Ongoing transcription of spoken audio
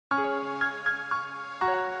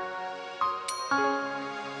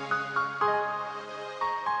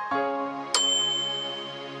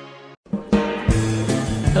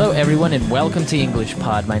everyone, and welcome to English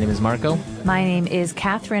Pod. My name is Marco. My name is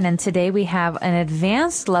Catherine, and today we have an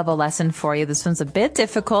advanced level lesson for you. This one's a bit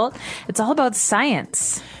difficult. It's all about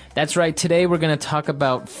science. That's right. Today we're going to talk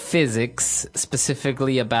about physics,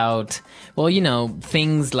 specifically about, well, you know,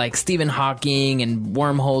 things like Stephen Hawking and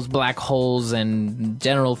wormholes, black holes, and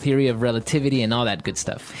general theory of relativity and all that good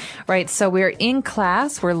stuff. Right. So we're in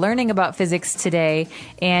class. We're learning about physics today,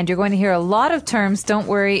 and you're going to hear a lot of terms. Don't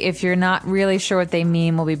worry if you're not really sure what they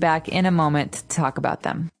mean. We'll be back in a moment to talk about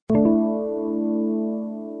them.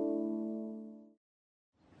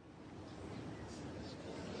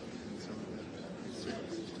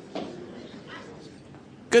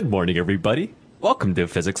 Good morning, everybody. Welcome to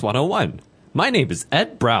Physics 101. My name is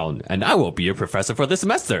Ed Brown, and I will be your professor for this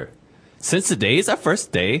semester. Since today is our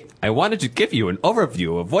first day, I wanted to give you an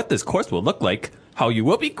overview of what this course will look like, how you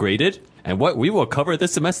will be graded, and what we will cover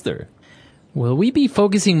this semester. Will we be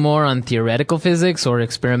focusing more on theoretical physics or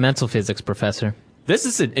experimental physics, Professor? This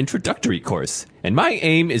is an introductory course, and my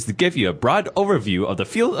aim is to give you a broad overview of the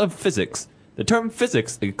field of physics. The term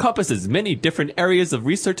physics encompasses many different areas of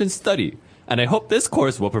research and study, and I hope this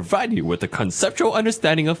course will provide you with a conceptual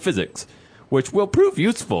understanding of physics, which will prove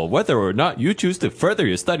useful whether or not you choose to further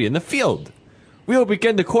your study in the field. We will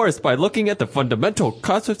begin the course by looking at the fundamental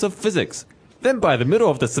concepts of physics. Then by the middle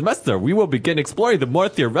of the semester, we will begin exploring the more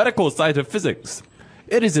theoretical side of physics.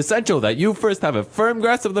 It is essential that you first have a firm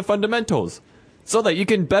grasp of the fundamentals, so that you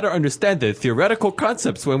can better understand the theoretical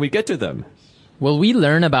concepts when we get to them. Will we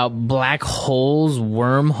learn about black holes,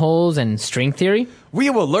 wormholes, and string theory? We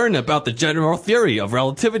will learn about the general theory of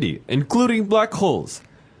relativity, including black holes.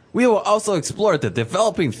 We will also explore the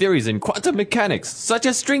developing theories in quantum mechanics, such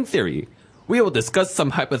as string theory. We will discuss some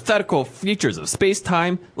hypothetical features of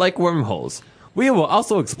space-time, like wormholes. We will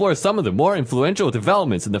also explore some of the more influential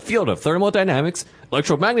developments in the field of thermodynamics,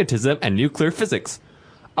 electromagnetism, and nuclear physics,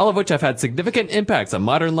 all of which have had significant impacts on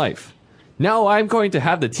modern life. Now I'm going to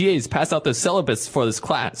have the TAs pass out the syllabus for this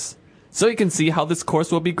class, so you can see how this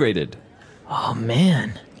course will be graded. Oh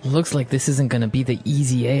man, looks like this isn't going to be the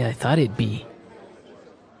easy A I thought it'd be.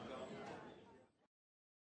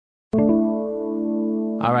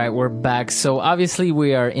 All right, we're back. So obviously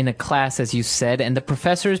we are in a class, as you said, and the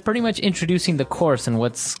professor is pretty much introducing the course and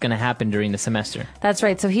what's going to happen during the semester. That's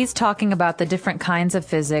right. So he's talking about the different kinds of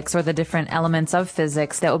physics or the different elements of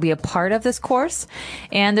physics that will be a part of this course.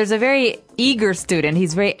 And there's a very eager student.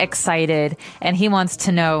 He's very excited, and he wants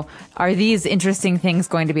to know, are these interesting things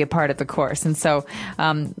going to be a part of the course? And so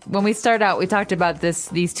when we start out, we talked about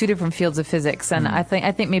these two different fields of physics, and I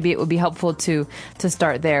think maybe it would be helpful to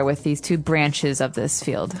start there with these two branches of this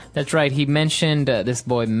field. That's right. He mentioned, this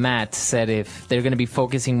boy Matt said if they're going to be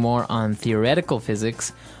focusing more on theoretical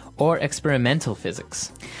physics or experimental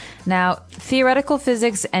physics. Now, theoretical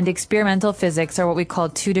physics and experimental physics are what we call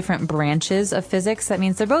two different branches of physics. That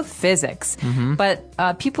means they're both physics, but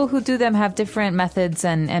people who do them have different methods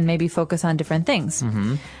and maybe focus on different things.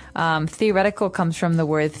 Theoretical comes from the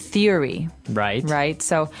word theory. Right.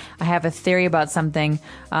 So I have a theory about something,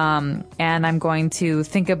 and I'm going to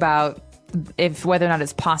think about whether or not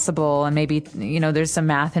it's possible, and maybe, you know, there's some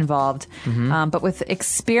math involved. But with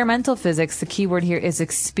experimental physics, the key word here is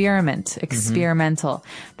experiment, experimental.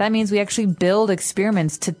 That means we actually build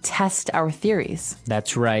experiments to test our theories.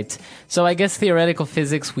 That's right. So I guess theoretical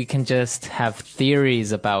physics, we can just have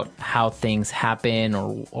theories about how things happen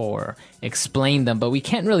or explain them, but we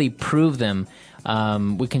can't really prove them.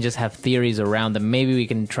 We can just have theories around them. Maybe we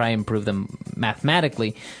can try and prove them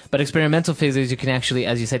mathematically. But experimental physics, you can actually,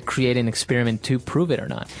 as you said, create an experiment to prove it or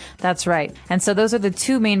not. That's right. And so those are the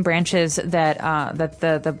two main branches that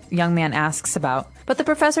the young man asks about. But the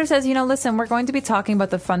professor says, you know, listen, we're going to be talking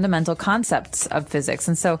about the fundamental concepts of physics.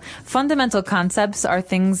 And so fundamental concepts are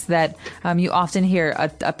things that you often hear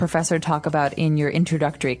a professor talk about in your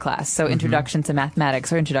introductory class. So introduction to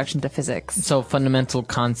mathematics or introduction to physics. So fundamental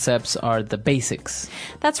concepts are the basics.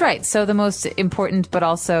 That's right. So the most important, but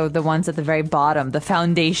also the ones at the very bottom, the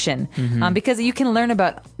foundation. Because you can learn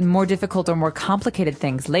about more difficult or more complicated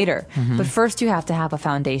things later. But first you have to have a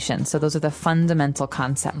foundation. So those are the fundamental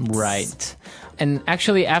concepts. Right. And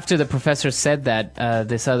actually, after the professor said that,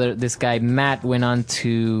 this guy, Matt, went on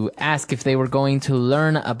to ask if they were going to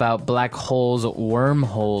learn about black holes,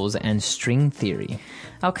 wormholes, and string theory.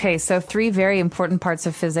 Okay, so three very important parts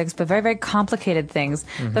of physics, but very, very complicated things.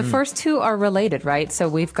 The first two are related, right? So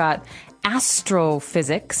we've got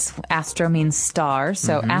astrophysics. Astro means star.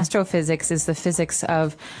 So astrophysics is the physics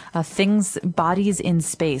of things, bodies in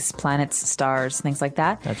space, planets, stars, things like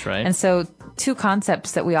that. That's right. And so two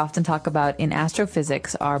concepts that we often talk about in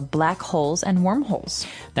astrophysics are black holes and wormholes.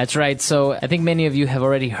 That's right. So I think many of you have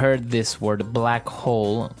already heard this word, black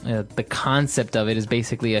hole. The concept of it is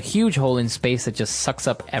basically a huge hole in space that just sucks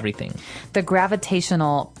up everything. The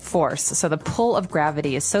gravitational force, so the pull of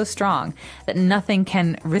gravity is so strong that nothing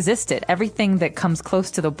can resist it. Everything that comes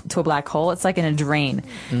close to a black hole, it's like in a drain.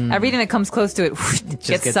 Everything that comes close to it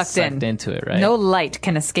gets sucked into it, right? No light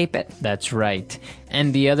can escape it. That's right.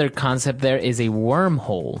 And the other concept there is a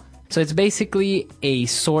wormhole. So it's basically a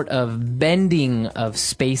sort of bending of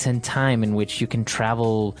space and time in which you can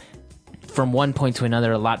travel from one point to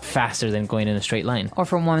another a lot faster than going in a straight line. Or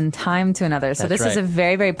from one time to another. So That's this is right. a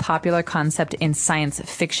very, very popular concept in science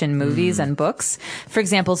fiction movies and books. For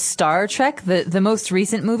example, Star Trek, the most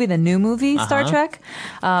recent movie, the new movie, Star Trek,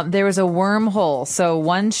 there was a wormhole. So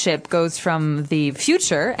one ship goes from the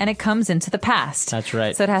future and it comes into the past. That's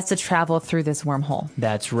right. So it has to travel through this wormhole.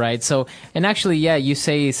 That's right. So, and actually, yeah, you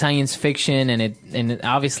say science fiction, and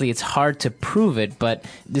obviously it's hard to prove it, but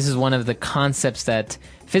this is one of the concepts that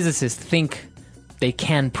physicists think they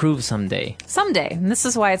can prove someday. Someday. And this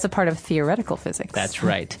is why it's a part of theoretical physics. That's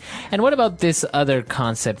right. And what about this other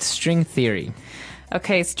concept, string theory?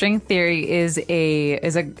 Okay, string theory is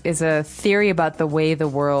a theory about the way the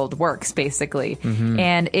world works, basically.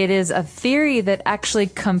 And it is a theory that actually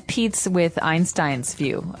competes with Einstein's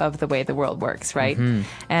view of the way the world works, right?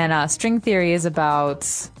 And string theory is about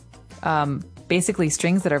basically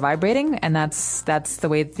strings that are vibrating, and that's the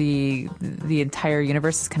way the entire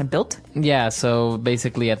universe is kind of built. Yeah, so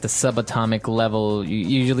basically at the subatomic level,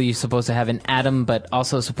 usually you're supposed to have an atom, but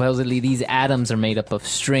also supposedly these atoms are made up of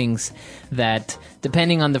strings that,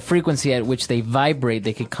 depending on the frequency at which they vibrate,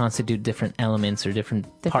 they could constitute different elements or different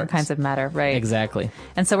parts. Kinds of matter, right? Exactly.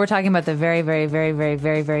 And so we're talking about the very, very, very, very,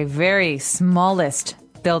 very, very, very smallest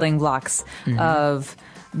building blocks of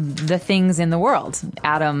the things in the world,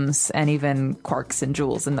 atoms and even quarks and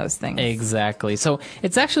joules and those things. Exactly. So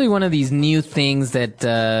it's actually one of these new things that,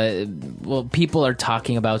 people are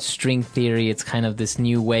talking about, string theory. It's kind of this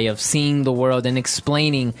new way of seeing the world and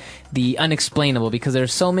explaining the unexplainable, because there are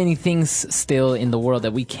so many things still in the world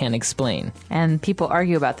that we can't explain. And people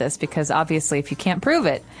argue about this because obviously if you can't prove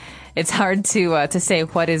it, it's hard to say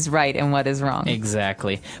what is right and what is wrong.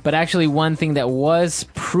 Exactly. But actually, one thing that was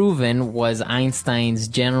proven was Einstein's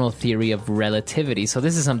general theory of relativity. So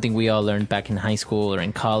this is something we all learned back in high school or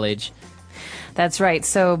in college. That's right.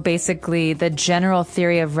 So basically, the general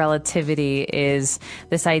theory of relativity is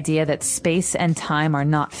this idea that space and time are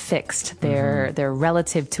not fixed. They're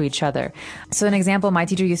relative to each other. So an example my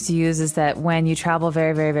teacher used to use is that when you travel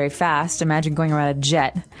very, very, very fast, imagine going around a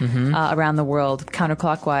jet around the world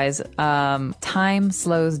counterclockwise, time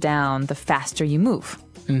slows down the faster you move.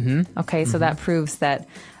 Okay, so that proves that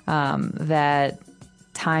that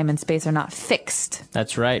time and space are not fixed.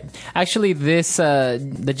 That's right. Actually, this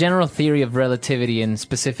the general theory of relativity, and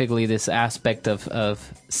specifically this aspect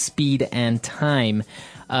of speed and time,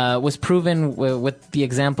 was proven with the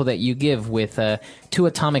example that you give with two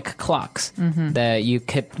atomic clocks. That you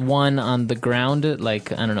kept one on the ground,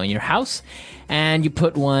 like, I don't know, in your house, and you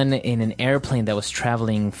put one in an airplane that was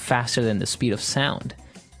traveling faster than the speed of sound.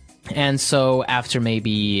 And so after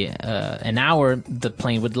maybe an hour, the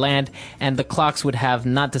plane would land, and the clocks would have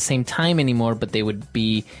not the same time anymore, but they would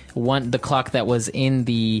be the clock that was in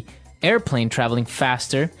the airplane traveling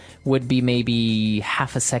faster would be maybe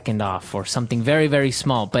half a second off or something very, very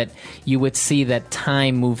small. But you would see that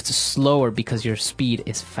time moved slower because your speed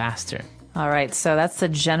is faster. All right, so that's the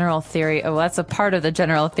general theory. Well, that's a part of the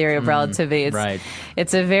general theory of relativity.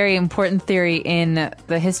 It's a very important theory in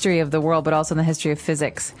the history of the world, but also in the history of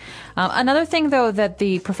physics. Another thing, though, that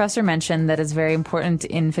the professor mentioned that is very important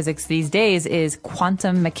in physics these days is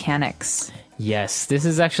quantum mechanics. Yes, this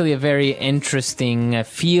is actually a very interesting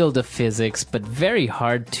field of physics, but very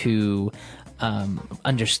hard to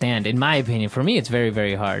understand. In my opinion, for me, it's very,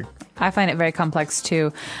 very hard. I find it very complex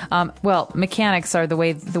too. Well, mechanics are the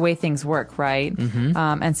way things work, right?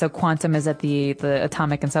 And so quantum is at the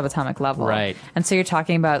atomic and subatomic level, right? And so you're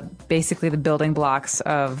talking about basically the building blocks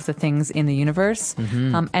of the things in the universe.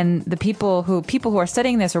 And the people who are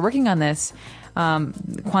studying this or working on this,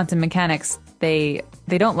 quantum mechanics, they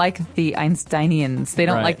don't like the Einsteinians. They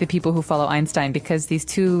don't like the people who follow Einstein, because these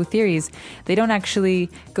two theories, they don't actually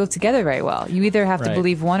go together very well. You either have to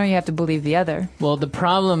believe one or you have to believe the other. Well, the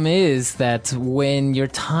problem is that when you're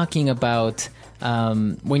talking about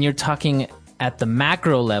at the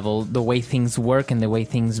macro level, the way things work and the way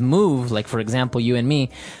things move, like for example, you and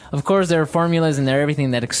me, of course there are formulas and there are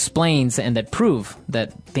everything that explains and that prove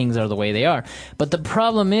that things are the way they are. But the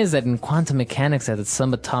problem is that in quantum mechanics at the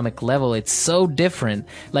subatomic level, it's so different.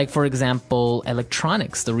 Like for example,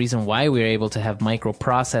 electronics, the reason why we're able to have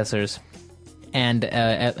microprocessors and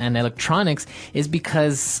electronics is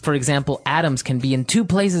because, for example, atoms can be in two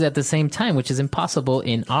places at the same time, which is impossible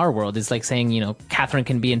in our world. It's like saying, Catherine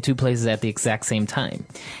can be in two places at the exact same time.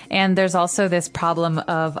 And there's also this problem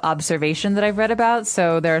of observation that I've read about.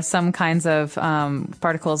 So there are some kinds of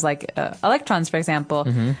particles like electrons, for example,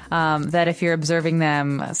 that if you're observing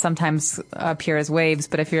them, sometimes appear as waves,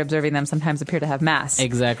 but if you're observing them, sometimes appear to have mass.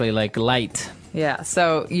 Exactly, like light. Yeah,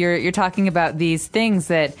 so you're talking about these things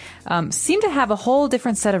that seem to have a whole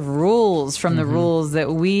different set of rules from the rules that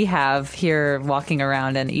we have here walking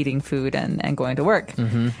around and eating food and going to work.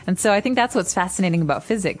 And so I think that's what's fascinating about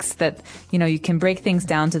physics, that, you can break things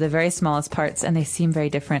down to the very smallest parts and they seem very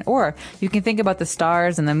different. Or you can think about the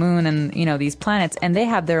stars and the moon and, these planets, and they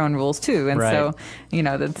have their own rules too. And right. So,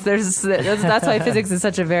 that's why physics is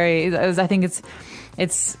such a very, I think it's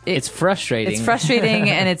frustrating. It's frustrating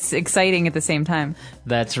and it's exciting at the same time.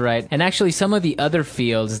 That's right. And actually, some of the other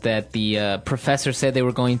fields that the professor said they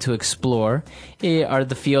were going to explore are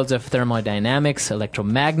the fields of thermodynamics,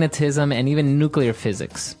 electromagnetism, and even nuclear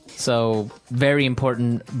physics. So very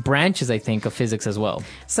important branches, I think, of physics as well.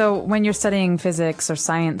 So when you're studying physics or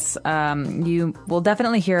science, you will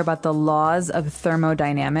definitely hear about the laws of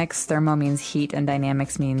thermodynamics. Thermo means heat and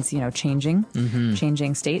dynamics means,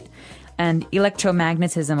 changing state. And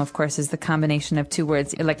electromagnetism, of course, is the combination of two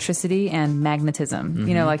words, electricity and magnetism.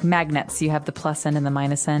 Like magnets, you have the plus end and the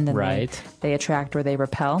minus end, and right. they attract or they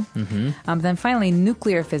repel. Then finally,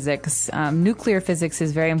 nuclear physics. Nuclear physics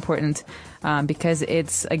is very important because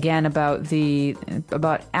it's, again,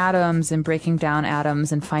 about atoms and breaking down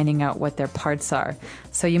atoms and finding out what their parts are.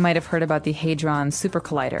 So you might have heard about the Hadron Super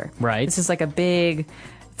Collider. Right. This is like a big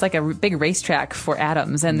racetrack for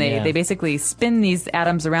atoms, and they basically spin these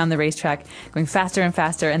atoms around the racetrack, going faster and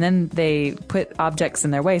faster, and then they put objects in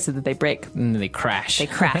their way so that they break. And they crash. They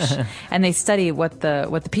crash. And they study what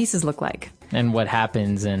the pieces look like. And what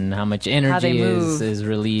happens and how much energy is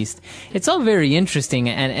released. It's all very interesting,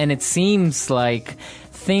 and it seems like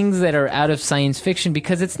things that are out of science fiction,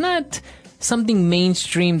 because it's not something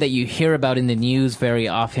mainstream that you hear about in the news very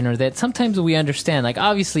often, or that sometimes we understand. Like,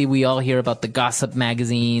 obviously, we all hear about the gossip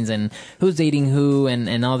magazines and who's dating who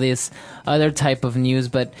and all this other type of news,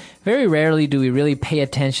 but very rarely do we really pay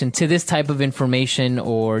attention to this type of information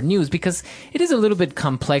or news, because it is a little bit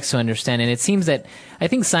complex to understand. And it seems that I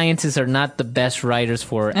think scientists are not the best writers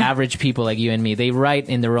for average people like you and me. They write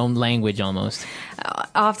in their own language almost.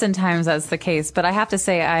 Oftentimes that's the case. But I have to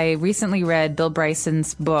say, I recently read Bill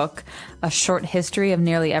Bryson's book, A Short History of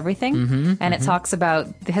Nearly Everything. And it talks about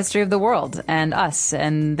the history of the world and us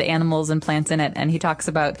and the animals and plants in it. And he talks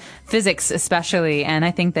about physics especially. And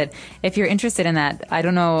I think that if you're interested in that, I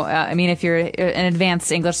don't know, if you're an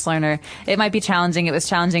advanced English learner, it might be challenging. It was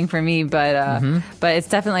challenging for me, but it's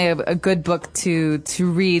definitely a good book to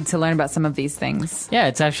read, to learn about some of these things. Yeah,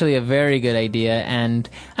 it's actually a very good idea. And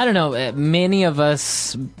I don't know, many of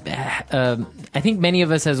us, I think many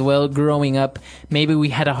of us as well, growing up, maybe we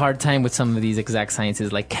had a hard time with some of these exact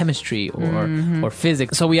sciences like chemistry or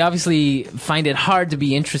physics. So we obviously find it hard to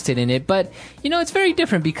be interested in it. But, it's very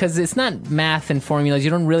different because it's not math and formulas. You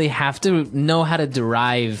don't really have to know how to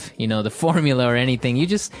derive, the formula or anything. You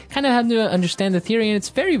just kind of have to understand the theory. And it's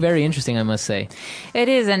very, very interesting, I must say. It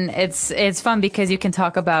is. And it's fun because you can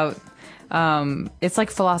talk about it's like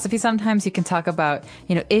philosophy sometimes. You can talk about,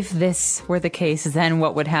 if this were the case, then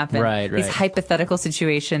what would happen? Right. These hypothetical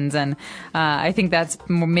situations. And I think that's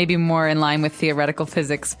maybe more in line with theoretical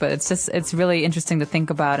physics, but it's really interesting to think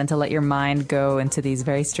about and to let your mind go into these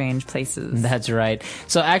very strange places. That's right.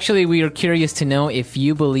 So actually, we are curious to know if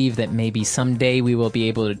you believe that maybe someday we will be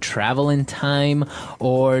able to travel in time,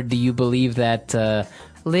 or do you believe that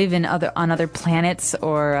live on other planets,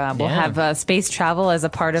 or we'll have space travel as a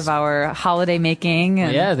part of our holiday making.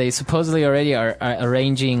 Yeah, they supposedly already are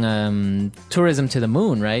arranging tourism to the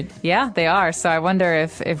moon, right? Yeah, they are. So I wonder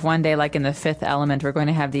if one day, like in The Fifth Element, we're going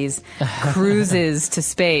to have these cruises to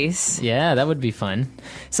space. Yeah, that would be fun.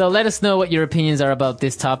 So let us know what your opinions are about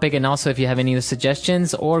this topic, and also if you have any other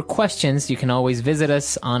suggestions or questions, you can always visit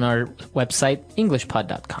us on our website,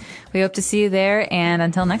 englishpod.com. We hope to see you there, and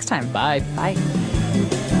until next time. Bye. Bye.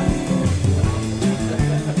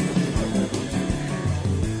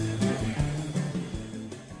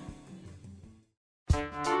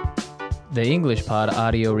 The English Pod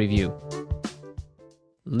Audio Review.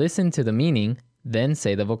 Listen to the meaning, then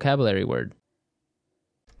say the vocabulary word.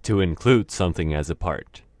 To include something as a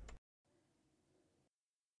part.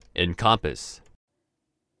 Encompass.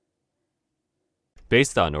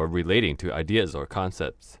 Based on or relating to ideas or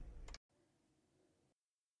concepts.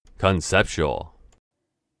 Conceptual.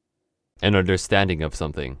 An understanding of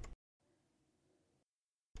something.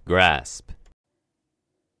 Grasp.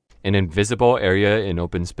 An invisible area in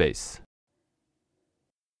open space.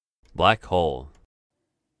 Black hole.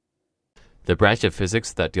 The branch of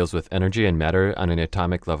physics that deals with energy and matter on an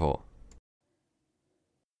atomic level.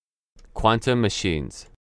 Quantum machines.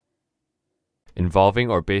 Involving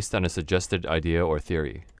or based on a suggested idea or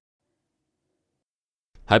theory.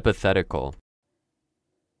 Hypothetical.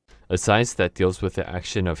 A science that deals with the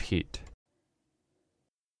action of heat.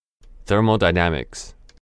 Thermodynamics.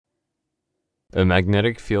 A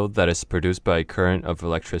magnetic field that is produced by a current of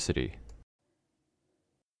electricity.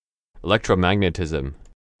 Electromagnetism.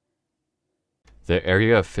 The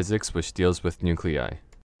area of physics which deals with nuclei.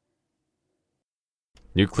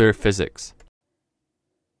 Nuclear physics.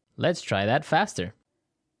 Let's try that faster.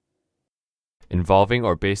 Involving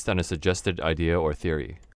or based on a suggested idea or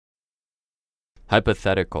theory.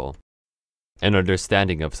 Hypothetical. An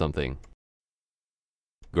understanding of something.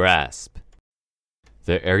 Grasp.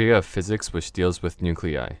 The area of physics which deals with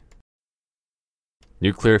nuclei.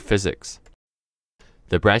 Nuclear physics.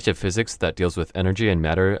 The branch of physics that deals with energy and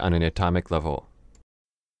matter on an atomic level.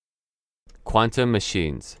 Quantum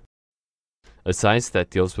machines. A science that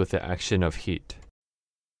deals with the action of heat.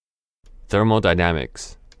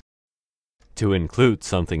 Thermodynamics. To include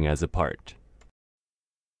something as a part.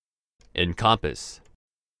 Encompass.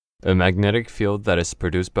 A magnetic field that is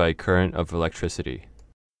produced by a current of electricity.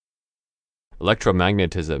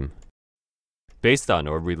 Electromagnetism. Based on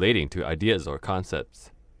or relating to ideas or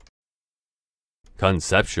concepts.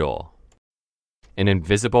 Conceptual. An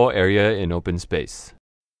invisible area in open space.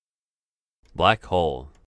 Black hole.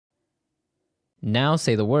 Now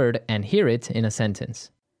say the word and hear it in a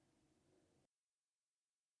sentence.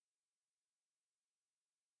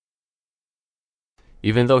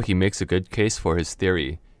 Even though he makes a good case for his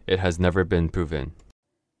theory, it has never been proven.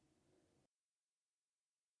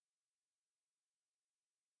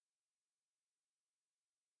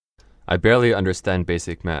 I barely understand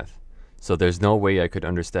basic math, so there's no way I could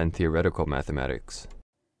understand theoretical mathematics.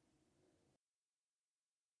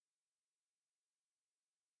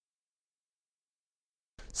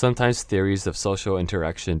 Sometimes theories of social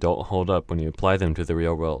interaction don't hold up when you apply them to the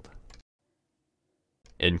real world.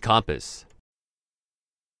 Encompass.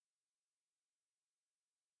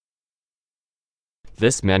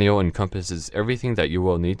 This manual encompasses everything that you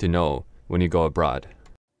will need to know when you go abroad.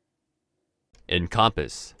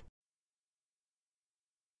 Encompass.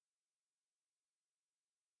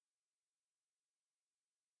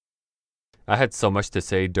 I had so much to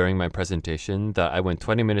say during my presentation that I went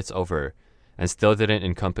 20 minutes over and still didn't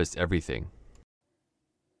encompass everything.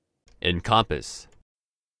 Encompass.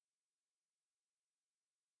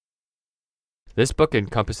 This book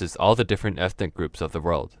encompasses all the different ethnic groups of the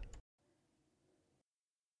world.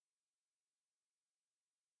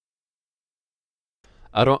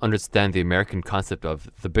 I don't understand the American concept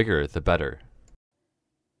of the bigger, the better.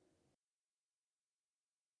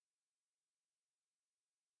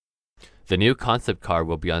 The new concept car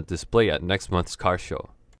will be on display at next month's car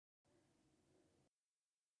show.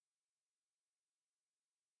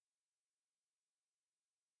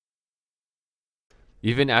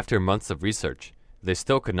 Even after months of research, they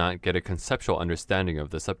still could not get a conceptual understanding of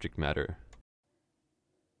the subject matter.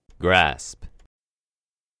 Grasp.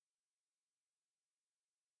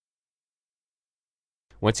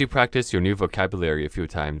 Once you practice your new vocabulary a few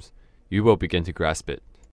times, you will begin to grasp it.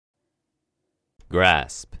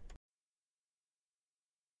 Grasp.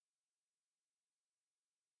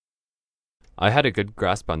 I had a good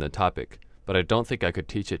grasp on the topic, but I don't think I could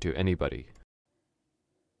teach it to anybody.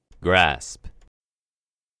 Grasp.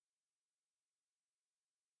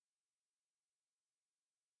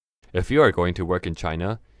 If you are going to work in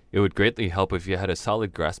China, it would greatly help if you had a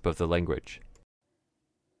solid grasp of the language.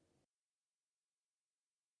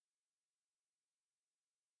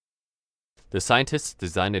 The scientists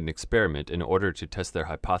designed an experiment in order to test their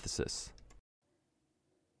hypothesis.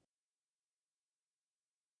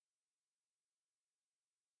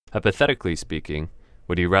 Hypothetically speaking,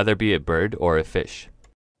 would you rather be a bird or a fish?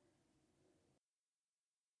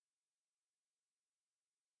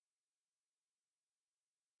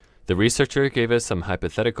 The researcher gave us some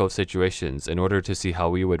hypothetical situations in order to see how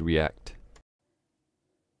we would react.